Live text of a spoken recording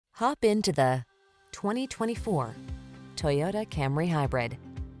Hop into the 2024 Toyota Camry Hybrid.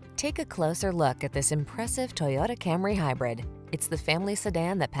 Take a closer look at this impressive Toyota Camry Hybrid. It's the family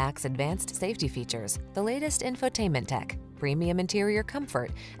sedan that packs advanced safety features, the latest infotainment tech, premium interior comfort,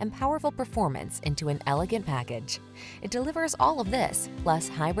 and powerful performance into an elegant package. It delivers all of this, plus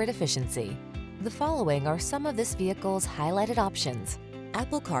hybrid efficiency. The following are some of this vehicle's highlighted options: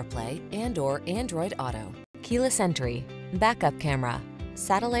 Apple CarPlay and/or Android Auto, keyless entry, backup camera,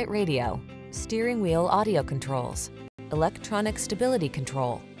 satellite radio, steering wheel audio controls, electronic stability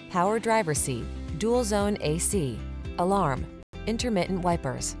control, power driver seat, dual zone AC, alarm, intermittent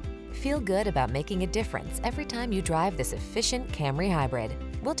wipers. Feel good about making a difference every time you drive this efficient Camry Hybrid.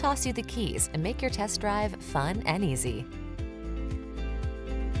 We'll toss you the keys and make your test drive fun and easy.